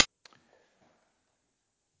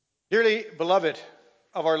Dearly beloved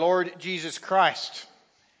of our Lord Jesus Christ,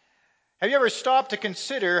 have you ever stopped to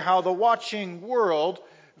consider how the watching world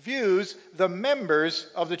views the members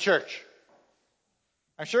of the church?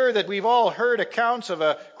 I'm sure that we've all heard accounts of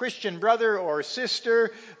a Christian brother or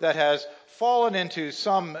sister that has fallen into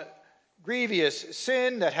some grievous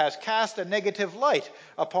sin that has cast a negative light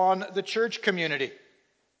upon the church community.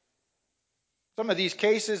 Some of these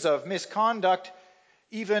cases of misconduct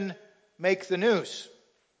even make the news.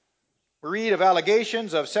 We read of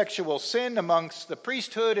allegations of sexual sin amongst the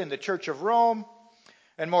priesthood in the Church of Rome,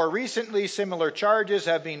 and more recently, similar charges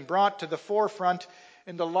have been brought to the forefront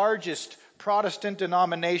in the largest Protestant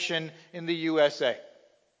denomination in the USA,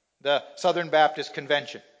 the Southern Baptist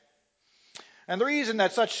Convention. And the reason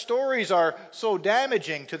that such stories are so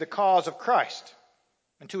damaging to the cause of Christ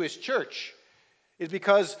and to His church is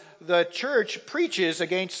because the church preaches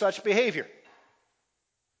against such behavior.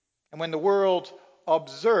 And when the world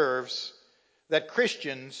observes that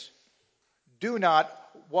Christians do not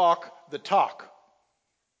walk the talk,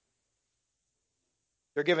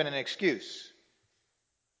 they're given an excuse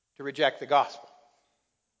to reject the gospel.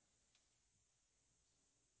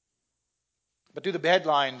 But do the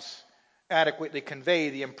headlines adequately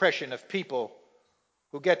convey the impression of people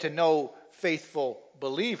who get to know faithful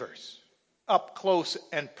believers up close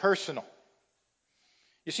and personal?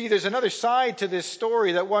 You see, there's another side to this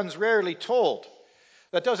story that one's rarely told,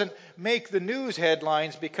 that doesn't make the news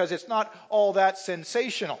headlines because it's not all that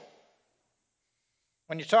sensational.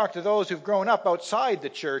 When you talk to those who've grown up outside the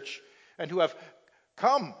church and who have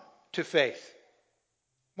come to faith,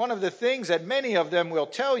 one of the things that many of them will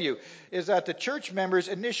tell you is that the church members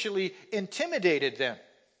initially intimidated them.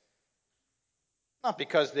 Not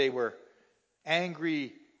because they were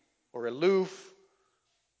angry or aloof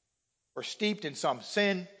or steeped in some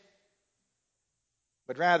sin,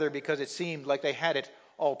 but rather because it seemed like they had it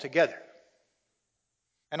all together.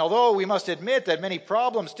 And although we must admit that many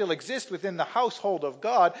problems still exist within the household of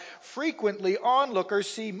God, frequently onlookers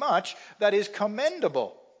see much that is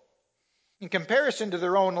commendable. In comparison to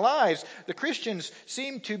their own lives, the Christians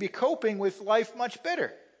seem to be coping with life much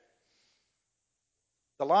better.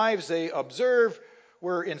 The lives they observe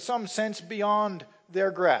were in some sense beyond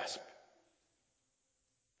their grasp.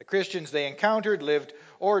 The Christians they encountered lived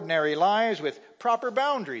ordinary lives with proper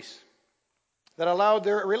boundaries that allowed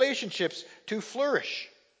their relationships to flourish.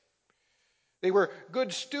 They were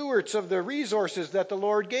good stewards of the resources that the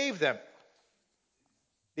Lord gave them.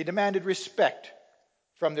 They demanded respect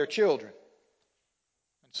from their children.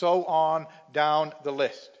 And so on down the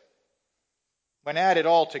list. When added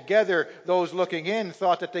all together, those looking in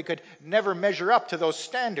thought that they could never measure up to those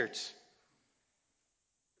standards.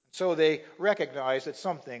 So they recognized that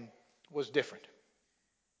something was different.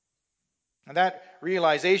 And that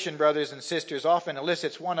realization, brothers and sisters, often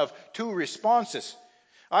elicits one of two responses.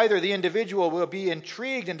 Either the individual will be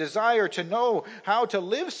intrigued and desire to know how to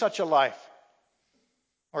live such a life,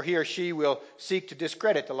 or he or she will seek to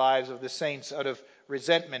discredit the lives of the saints out of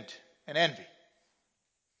resentment and envy.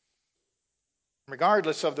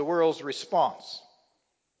 Regardless of the world's response,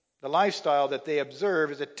 the lifestyle that they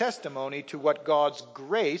observe is a testimony to what God's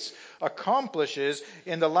grace accomplishes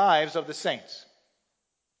in the lives of the saints.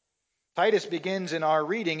 Titus begins in our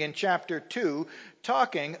reading in chapter 2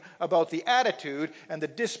 talking about the attitude and the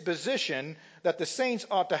disposition that the saints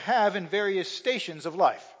ought to have in various stations of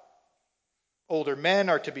life. Older men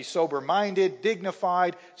are to be sober-minded,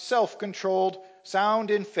 dignified, self-controlled,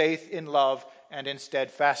 sound in faith, in love, and in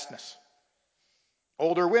steadfastness.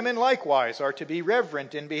 Older women likewise are to be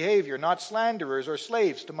reverent in behavior, not slanderers or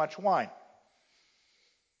slaves to much wine.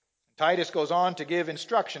 Titus goes on to give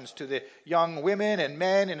instructions to the young women and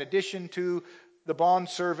men in addition to the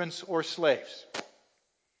bondservants or slaves.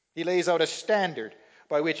 He lays out a standard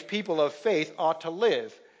by which people of faith ought to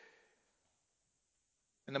live.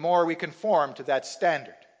 And the more we conform to that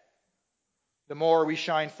standard, the more we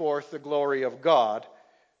shine forth the glory of God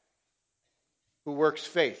who works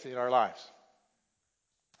faith in our lives.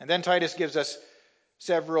 And then Titus gives us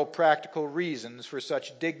several practical reasons for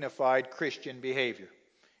such dignified Christian behavior.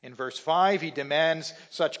 In verse 5, he demands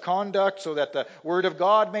such conduct so that the word of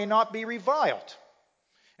God may not be reviled.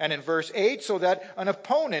 And in verse 8, so that an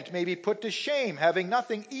opponent may be put to shame, having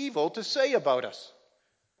nothing evil to say about us.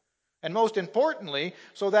 And most importantly,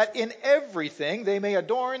 so that in everything they may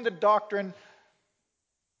adorn the doctrine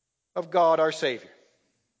of God our Savior.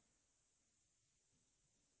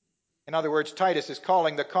 In other words, Titus is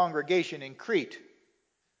calling the congregation in Crete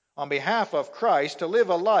on behalf of Christ to live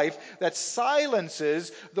a life that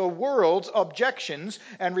silences the world's objections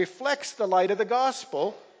and reflects the light of the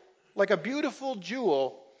gospel like a beautiful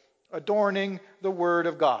jewel adorning the Word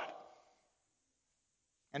of God.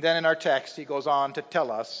 And then in our text, he goes on to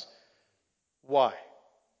tell us why.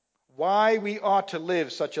 Why we ought to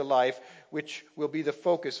live such a life, which will be the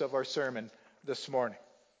focus of our sermon this morning.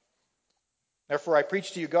 Therefore, I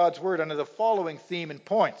preach to you God's word under the following theme and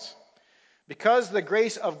points. Because the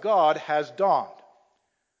grace of God has dawned,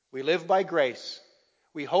 we live by grace,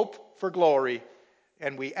 we hope for glory,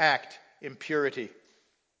 and we act in purity.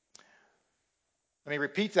 Let me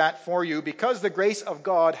repeat that for you. Because the grace of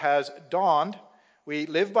God has dawned, we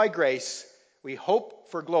live by grace, we hope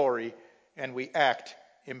for glory, and we act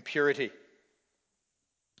in purity.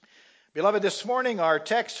 Beloved, this morning our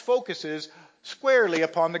text focuses squarely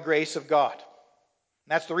upon the grace of God.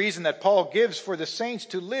 That's the reason that Paul gives for the saints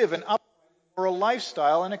to live an upright moral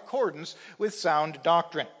lifestyle in accordance with sound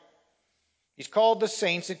doctrine. He's called the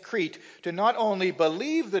saints at Crete to not only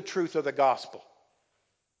believe the truth of the gospel,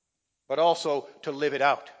 but also to live it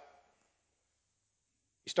out.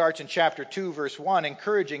 He starts in chapter 2, verse 1,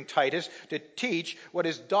 encouraging Titus to teach what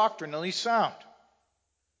is doctrinally sound.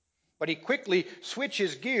 But he quickly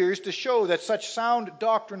switches gears to show that such sound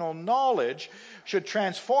doctrinal knowledge should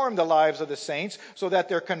transform the lives of the saints so that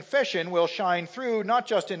their confession will shine through not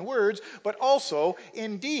just in words, but also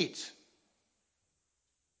in deeds.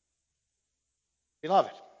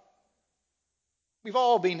 Beloved, we've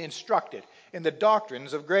all been instructed in the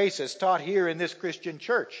doctrines of grace as taught here in this Christian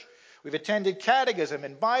church. We've attended catechism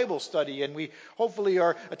and Bible study, and we hopefully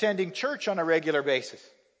are attending church on a regular basis.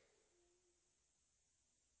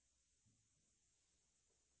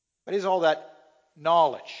 But is all that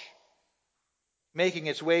knowledge making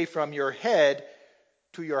its way from your head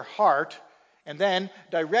to your heart and then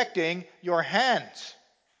directing your hands?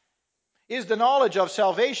 Is the knowledge of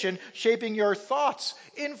salvation shaping your thoughts,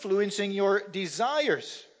 influencing your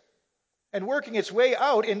desires, and working its way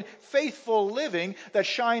out in faithful living that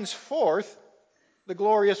shines forth the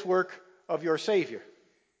glorious work of your Savior?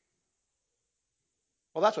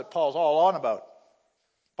 Well, that's what Paul's all on about.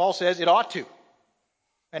 Paul says it ought to.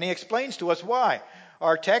 And he explains to us why.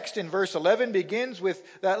 Our text in verse 11 begins with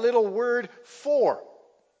that little word "for,"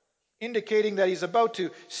 indicating that he's about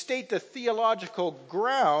to state the theological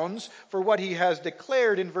grounds for what he has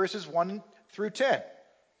declared in verses 1 through 10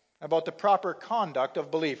 about the proper conduct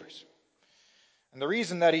of believers. And the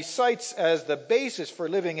reason that he cites as the basis for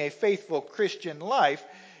living a faithful Christian life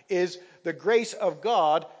is the grace of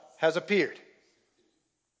God has appeared.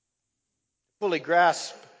 Fully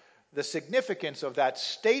grasp the significance of that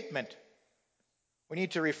statement, we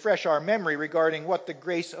need to refresh our memory regarding what the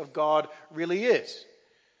grace of God really is.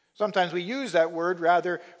 Sometimes we use that word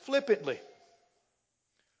rather flippantly.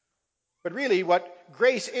 But really what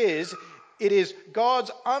grace is, it is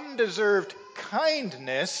God's undeserved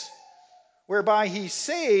kindness whereby he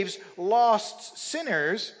saves lost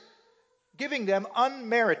sinners, giving them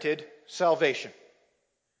unmerited salvation.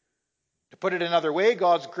 To put it another way,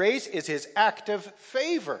 God's grace is his active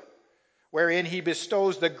favor, wherein he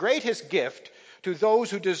bestows the greatest gift to those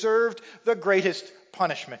who deserved the greatest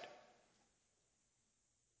punishment.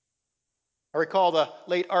 I recall the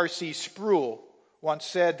late R.C. Sproul once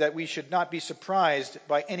said that we should not be surprised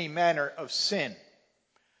by any manner of sin.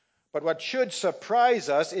 But what should surprise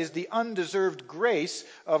us is the undeserved grace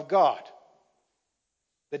of God.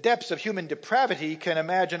 The depths of human depravity can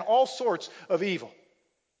imagine all sorts of evil,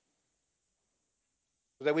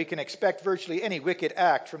 so that we can expect virtually any wicked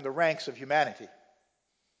act from the ranks of humanity.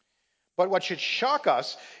 But what should shock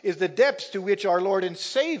us is the depths to which our Lord and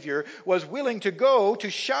Savior was willing to go to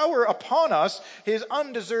shower upon us his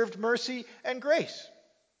undeserved mercy and grace.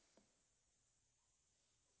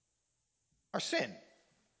 Our sin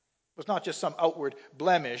was not just some outward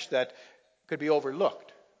blemish that could be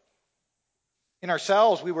overlooked. In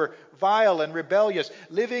ourselves, we were vile and rebellious,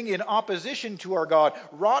 living in opposition to our God,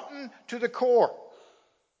 rotten to the core.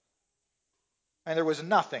 And there was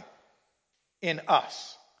nothing in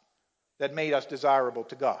us that made us desirable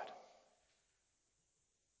to God.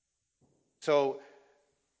 So,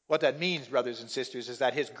 what that means, brothers and sisters, is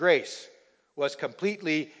that his grace was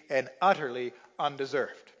completely and utterly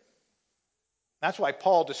undeserved. That's why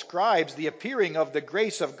Paul describes the appearing of the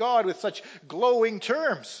grace of God with such glowing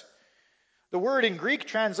terms. The word in Greek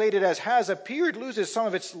translated as "has appeared" loses some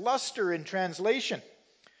of its luster in translation.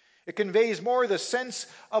 It conveys more the sense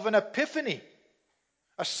of an epiphany,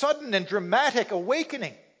 a sudden and dramatic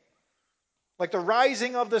awakening, like the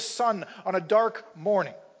rising of the sun on a dark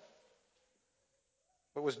morning.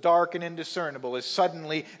 What was dark and indiscernible is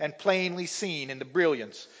suddenly and plainly seen in the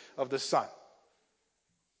brilliance of the sun.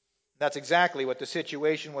 That's exactly what the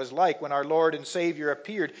situation was like when our Lord and Savior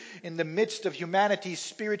appeared in the midst of humanity's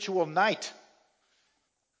spiritual night.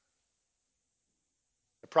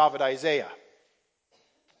 The prophet Isaiah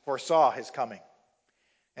foresaw his coming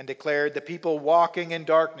and declared, "The people walking in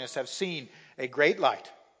darkness have seen a great light."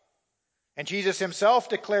 And Jesus himself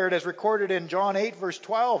declared, as recorded in John 8, verse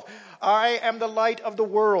 12, "I am the light of the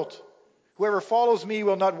world. Whoever follows me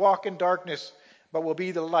will not walk in darkness, but will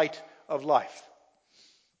be the light of life."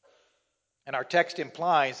 And our text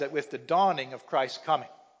implies that with the dawning of Christ's coming,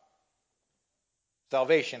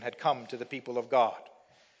 salvation had come to the people of God.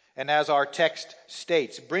 And as our text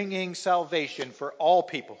states, bringing salvation for all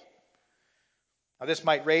people. Now, this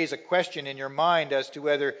might raise a question in your mind as to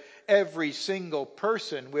whether every single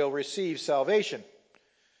person will receive salvation,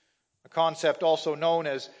 a concept also known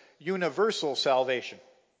as universal salvation.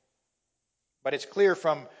 But it's clear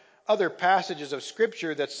from other passages of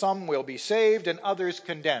Scripture that some will be saved and others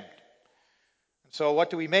condemned. And so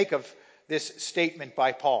what do we make of this statement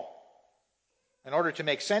by Paul? In order to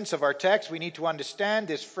make sense of our text, we need to understand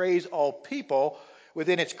this phrase, all people,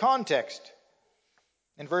 within its context.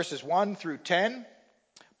 In verses 1 through 10,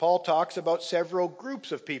 Paul talks about several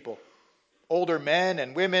groups of people: older men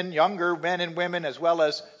and women, younger men and women, as well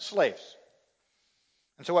as slaves.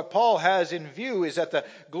 And so what Paul has in view is that the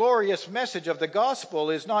glorious message of the gospel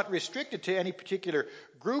is not restricted to any particular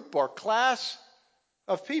group or class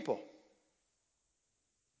of people.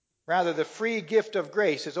 Rather, the free gift of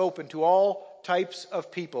grace is open to all types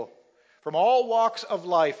of people, from all walks of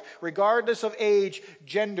life, regardless of age,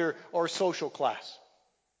 gender, or social class.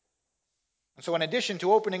 And so in addition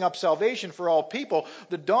to opening up salvation for all people,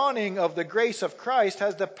 the dawning of the grace of Christ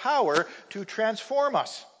has the power to transform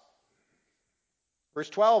us. Verse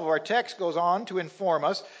 12 of our text goes on to inform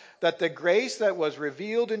us that the grace that was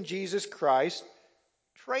revealed in Jesus Christ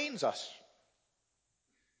trains us.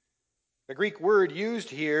 The Greek word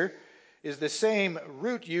used here is the same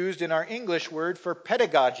root used in our English word for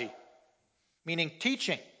pedagogy, meaning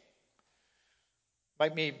teaching.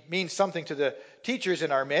 Might mean something to the teachers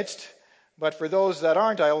in our midst, but for those that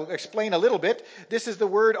aren't, I'll explain a little bit. This is the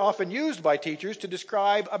word often used by teachers to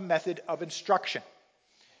describe a method of instruction.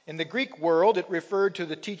 In the Greek world, it referred to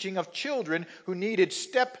the teaching of children who needed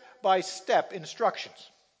step-by-step instructions.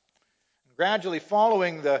 Gradually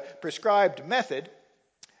following the prescribed method,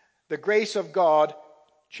 the grace of God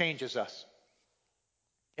changes us.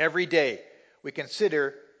 Every day we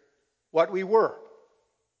consider what we were: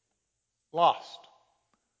 lost,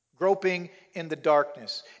 groping in the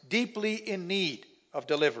darkness, deeply in need of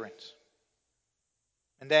deliverance.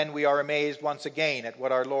 And then we are amazed once again at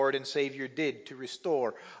what our Lord and Savior did to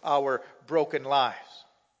restore our broken lives.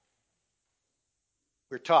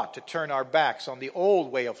 We're taught to turn our backs on the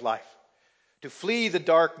old way of life, to flee the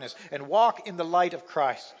darkness and walk in the light of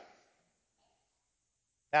Christ.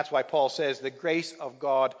 That's why Paul says the grace of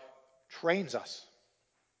God trains us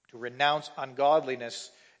to renounce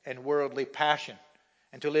ungodliness and worldly passion,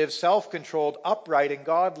 and to live self-controlled, upright, and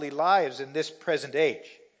godly lives in this present age.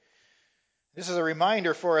 This is a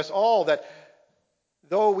reminder for us all that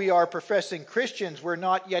though we are professing Christians, we're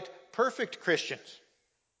not yet perfect Christians.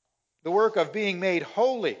 The work of being made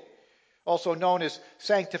holy, also known as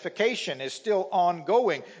sanctification, is still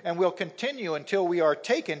ongoing and will continue until we are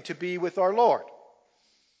taken to be with our Lord.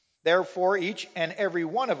 Therefore, each and every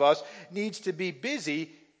one of us needs to be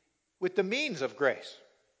busy with the means of grace,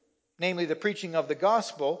 namely the preaching of the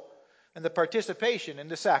gospel and the participation in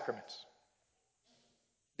the sacraments.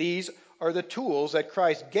 These are the tools that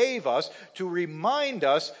Christ gave us to remind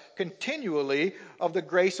us continually of the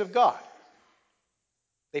grace of God.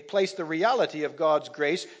 They place the reality of God's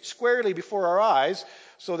grace squarely before our eyes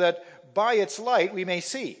so that by its light we may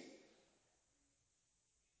see.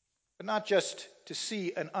 But not just to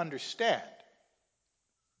see and understand,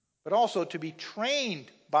 but also to be trained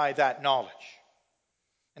by that knowledge.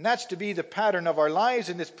 And that's to be the pattern of our lives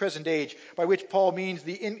in this present age, by which Paul means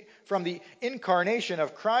from the incarnation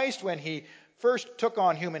of Christ when he first took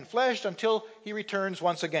on human flesh until he returns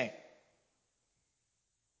once again.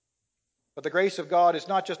 But the grace of God is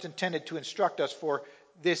not just intended to instruct us for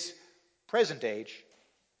this present age.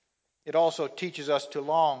 It also teaches us to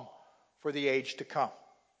long for the age to come.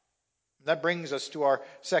 And that brings us to our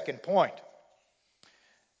second point.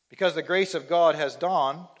 Because the grace of God has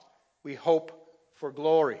dawned, we hope for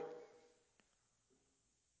glory.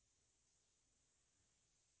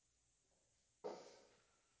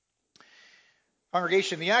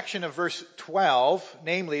 Congregation, the action of verse 12,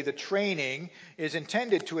 namely the training, is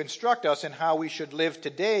intended to instruct us in how we should live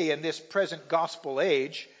today in this present gospel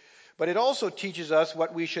age, but it also teaches us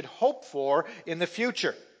what we should hope for in the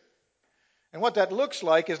future. And what that looks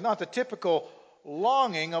like is not the typical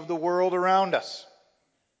longing of the world around us.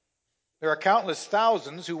 There are countless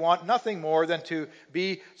thousands who want nothing more than to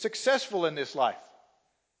be successful in this life.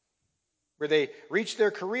 where they reach their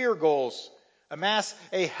career goals, amass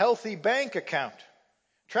a healthy bank account,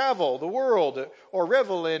 travel the world, or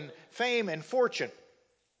revel in fame and fortune.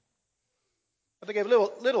 But they gave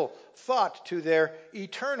little thought to their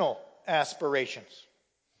eternal aspirations.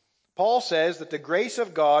 Paul says that the grace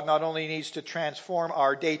of God not only needs to transform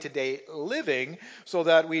our day-to-day living so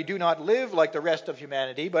that we do not live like the rest of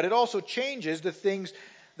humanity, but it also changes the things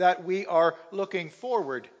that we are looking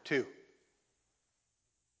forward to.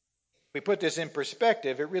 If we put this in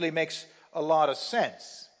perspective, it really makes a lot of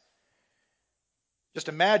sense. Just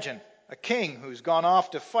imagine a king who's gone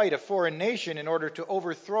off to fight a foreign nation in order to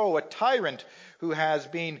overthrow a tyrant who has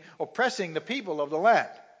been oppressing the people of the land.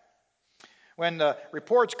 When the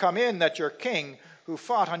reports come in that your king, who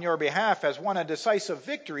fought on your behalf, has won a decisive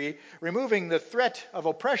victory, removing the threat of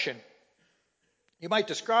oppression, you might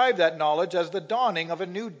describe that knowledge as the dawning of a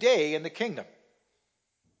new day in the kingdom.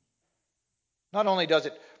 Not only does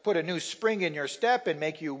it put a new spring in your step and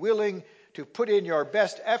make you willing to put in your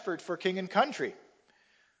best effort for king and country,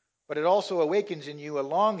 but it also awakens in you a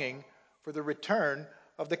longing for the return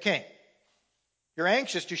of the king. You're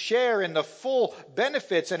anxious to share in the full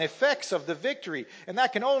benefits and effects of the victory, and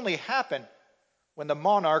that can only happen when the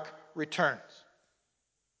monarch returns.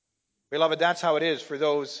 Beloved, that's how it is for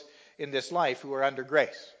those in this life who are under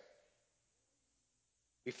grace.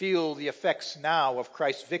 We feel the effects now of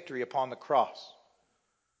Christ's victory upon the cross,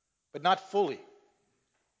 but not fully,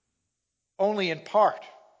 only in part.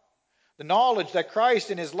 The knowledge that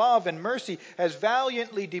Christ in his love and mercy has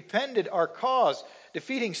valiantly defended our cause,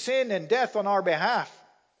 defeating sin and death on our behalf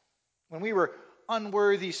when we were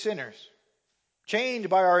unworthy sinners, chained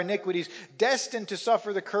by our iniquities, destined to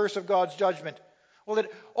suffer the curse of God's judgment. Well,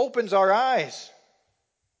 it opens our eyes.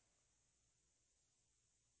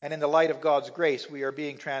 And in the light of God's grace, we are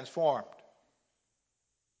being transformed.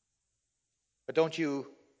 But don't you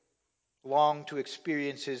long to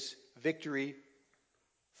experience his victory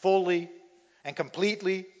fully and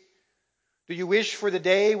completely? Do you wish for the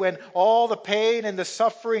day when all the pain and the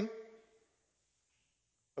suffering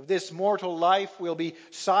of this mortal life will be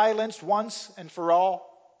silenced once and for all?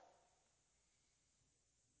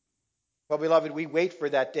 Well, beloved, we wait for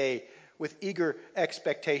that day with eager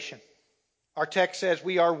expectation. Our text says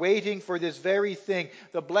we are waiting for this very thing,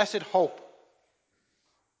 the blessed hope.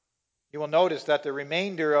 You will notice that the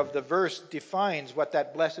remainder of the verse defines what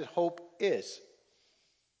that blessed hope is.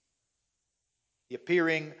 The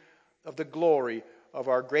appearing of the glory of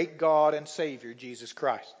our great God and Savior, Jesus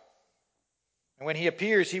Christ. And when he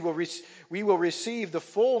appears, we will receive the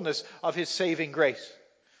fullness of his saving grace.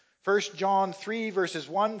 1 John 3, verses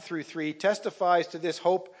 1 through 3 testifies to this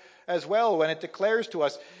hope as well when it declares to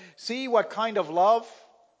us, "See what kind of love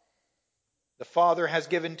the Father has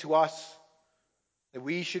given to us, that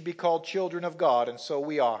we should be called children of God, and so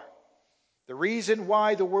we are. The reason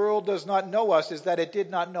why the world does not know us is that it did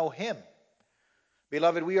not know him.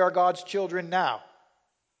 Beloved, we are God's children now,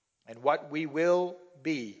 and what we will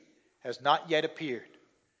be has not yet appeared.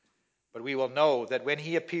 But we will know that when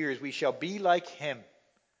he appears, we shall be like him,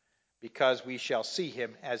 because we shall see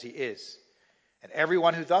him as he is. And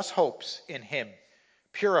everyone who thus hopes in him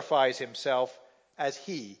purifies himself as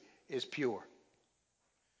he is pure."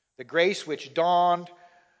 The grace which dawned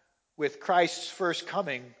with Christ's first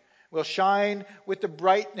coming will shine with the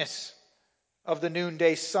brightness of the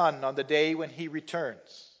noonday sun on the day when he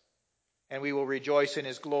returns. And we will rejoice in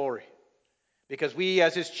his glory, because we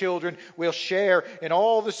as his children will share in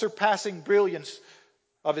all the surpassing brilliance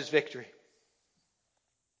of his victory.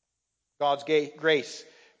 God's grace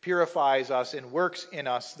purifies us and works in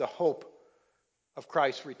us the hope of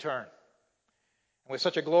Christ's return. And with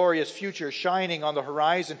such a glorious future shining on the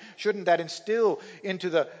horizon, shouldn't that instill into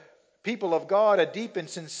the people of God a deep and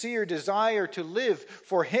sincere desire to live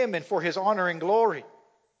for him and for his honor and glory?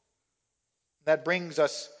 That brings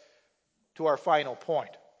us to our final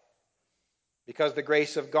point. Because the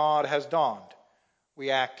grace of God has dawned, we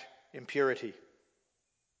act in purity.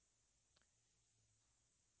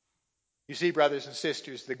 You see, brothers and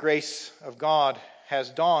sisters, the grace of God has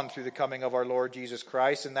dawned through the coming of our Lord Jesus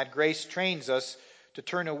Christ, and that grace trains us to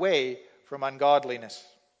turn away from ungodliness,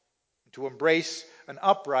 to embrace an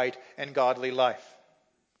upright and godly life,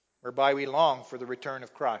 whereby we long for the return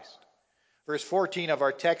of Christ. Verse 14 of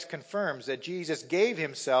our text confirms that Jesus gave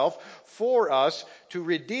himself for us to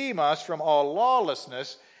redeem us from all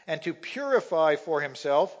lawlessness and to purify for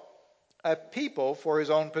himself a people for his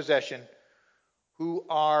own possession who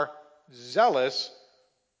are zealous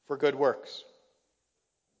for good works.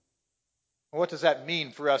 What does that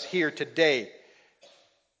mean for us here today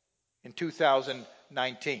in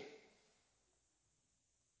 2019?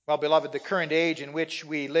 Well, beloved, the current age in which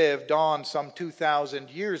we live dawned some 2,000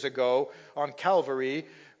 years ago on Calvary,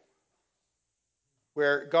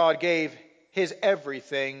 where God gave His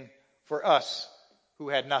everything for us who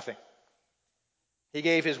had nothing. He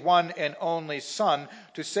gave His one and only Son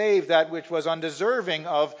to save that which was undeserving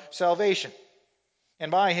of salvation.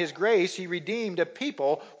 And by His grace, He redeemed a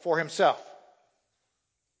people for Himself.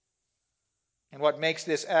 And what makes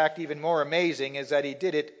this act even more amazing is that He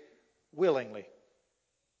did it willingly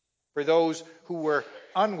for those who were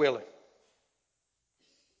unwilling.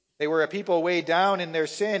 They were a people weighed down in their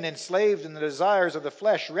sin, enslaved in the desires of the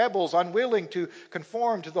flesh, rebels, unwilling to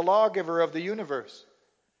conform to the lawgiver of the universe.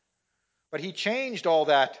 But He changed all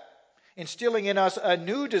that, instilling in us a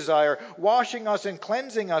new desire, washing us and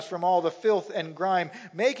cleansing us from all the filth and grime,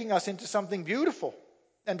 making us into something beautiful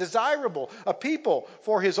and desirable, a people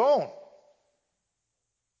for His own.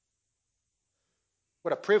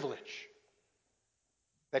 What a privilege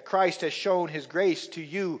that Christ has shown His grace to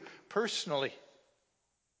you personally.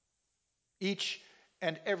 Each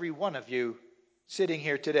and every one of you sitting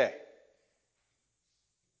here today.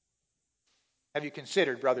 Have you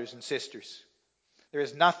considered, brothers and sisters, there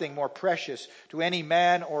is nothing more precious to any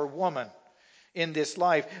man or woman in this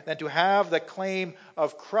life than to have the claim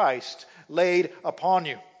of Christ laid upon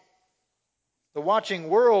you. The watching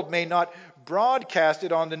world may not broadcast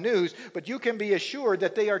it on the news, but you can be assured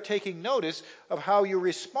that they are taking notice of how you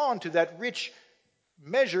respond to that rich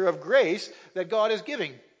measure of grace that God is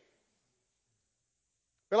giving.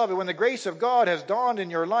 Beloved, when the grace of God has dawned in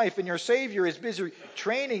your life and your Savior is busy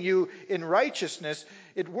training you in righteousness,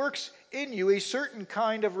 it works in you a certain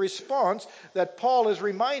kind of response that Paul is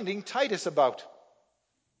reminding Titus about.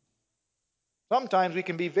 Sometimes we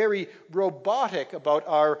can be very robotic about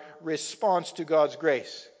our response to God's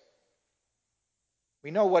grace.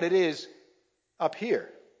 We know what it is up here,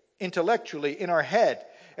 intellectually, in our head,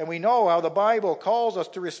 and we know how the Bible calls us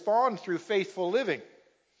to respond through faithful living.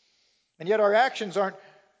 And yet our actions aren't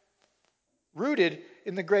rooted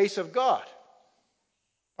in the grace of God.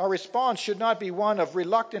 Our response should not be one of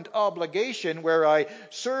reluctant obligation where I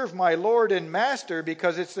serve my Lord and Master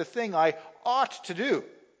because it's the thing I ought to do.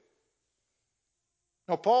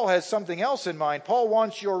 No, Paul has something else in mind. Paul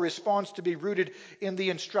wants your response to be rooted in the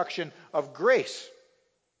instruction of grace.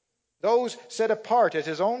 Those set apart as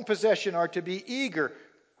his own possession are to be eager,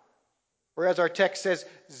 or as our text says,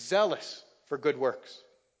 zealous for good works.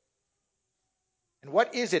 And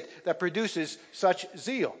what is it that produces such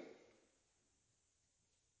zeal?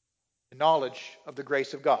 The knowledge of the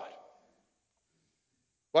grace of God.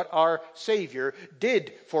 What our Savior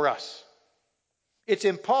did for us. It's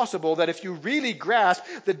impossible that if you really grasp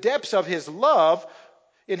the depths of His love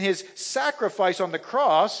in His sacrifice on the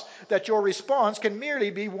cross, that your response can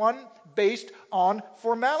merely be one based on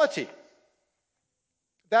formality.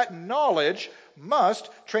 That knowledge must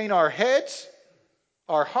train our heads,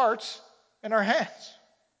 our hearts, and our hands.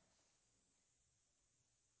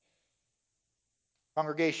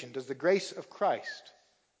 Congregation, does the grace of Christ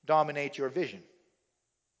dominate your vision?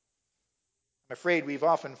 I'm afraid we've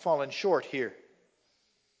often fallen short here.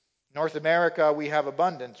 In North America, we have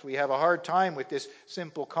abundance. We have a hard time with this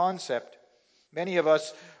simple concept. Many of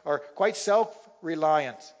us are quite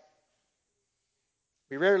self-reliant.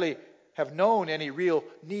 We rarely have known any real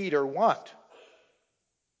need or want.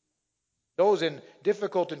 Those in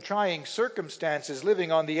difficult and trying circumstances,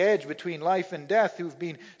 living on the edge between life and death, who've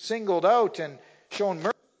been singled out and shown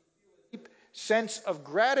mercy, a deep sense of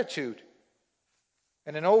gratitude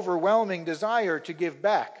and an overwhelming desire to give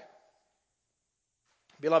back.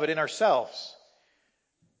 Beloved, in ourselves,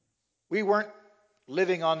 we weren't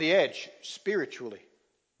living on the edge spiritually.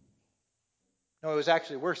 No, it was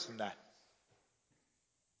actually worse than that.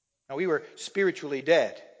 No, we were spiritually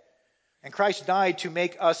dead. And Christ died to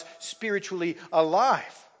make us spiritually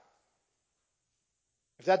alive.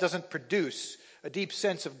 If that doesn't produce a deep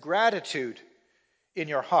sense of gratitude in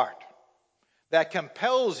your heart, that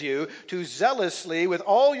compels you to zealously, with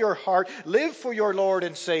all your heart, live for your Lord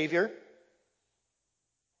and Savior,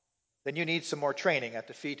 then you need some more training at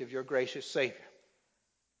the feet of your gracious Savior.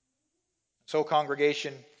 So,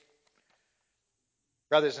 congregation,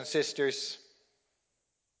 brothers and sisters,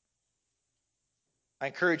 I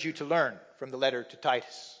encourage you to learn from the letter to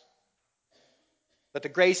Titus. Let the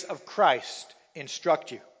grace of Christ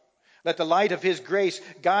instruct you. Let the light of His grace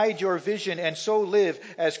guide your vision and so live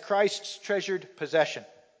as Christ's treasured possession,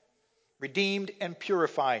 redeemed and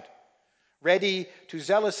purified, ready to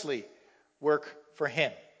zealously work for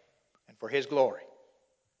Him and for His glory.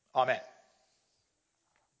 Amen.